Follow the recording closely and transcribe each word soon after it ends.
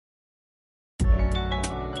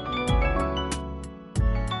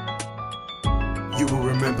you will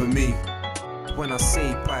remember me. When I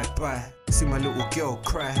say bye-bye, see my little girl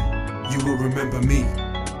cry, you will remember me.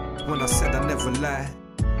 When I said I never lie,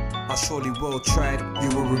 I surely well tried,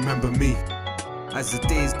 you will remember me. As the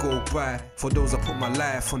days go by, for those I put my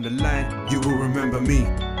life on the line, you will remember me.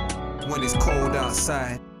 When it's cold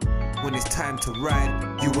outside, when it's time to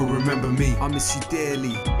ride, you will remember me. I miss you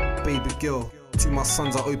dearly, baby girl. To my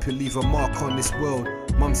sons I hope you leave a mark on this world.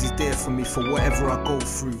 Mumsy's there for me for whatever I go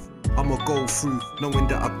through. I'ma go through, knowing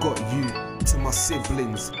that I got you. To my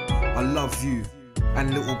siblings, I love you.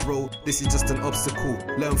 And little bro, this is just an obstacle.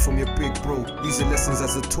 Learn from your big bro, use the lessons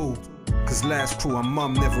as a tool. Cause life's cruel and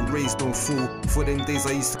mum never raised no fool. For them days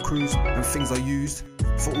I used to cruise and things I used.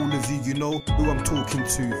 For all of you, you know who I'm talking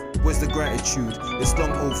to. Where's the gratitude? It's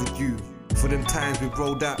long overdue. For them times we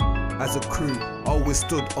rolled out as a crew, I always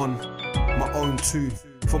stood on my own too.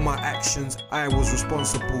 For my actions, I was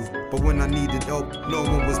responsible. But when I needed help, no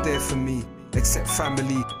one was there for me. Except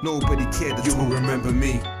family, nobody cared at all. You will remember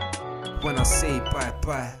me. When I say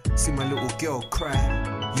bye-bye, see my little girl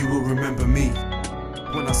cry, you will remember me.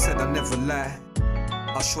 When I said I never lie,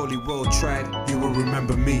 I surely well tried, you will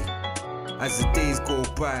remember me. As the days go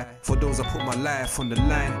by, for those I put my life on the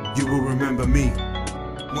line, you will remember me.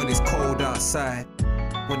 When it's cold outside,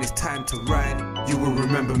 when it's time to ride, you will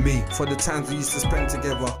remember me. For the times we used to spend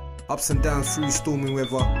together, ups and downs through stormy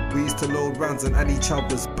weather. We used to load rounds and add each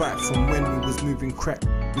other's back. From when we was moving crack,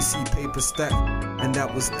 we see paper stack, and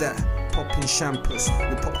that was that. Popping champers,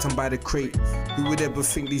 we popped them by the crate. Who would ever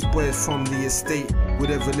think these boys from the estate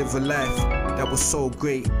would ever live a life that was so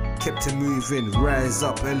great? Kept it moving, rise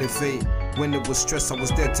up, elevate. When there was stress, I was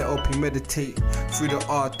there to help you meditate. Through the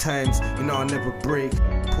hard times, you know I never break.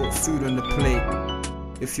 Put food on the plate.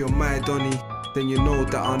 If you're my Donny, then you know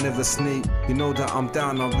that I'll never snake. You know that I'm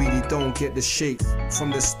down, I really don't get the shake.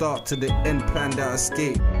 From the start to the end, planned out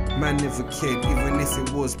escape. Man never cared, even if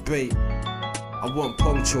it was bait. I wasn't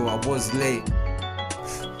punctual, I was late.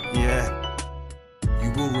 Yeah,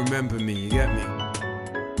 you will remember me, you get me?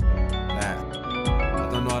 Like, I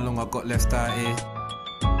don't know how long I got left out here.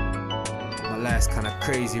 My life's kinda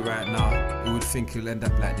crazy right now. You would think you'll end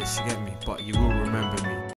up like this, you get me? But you will remember me.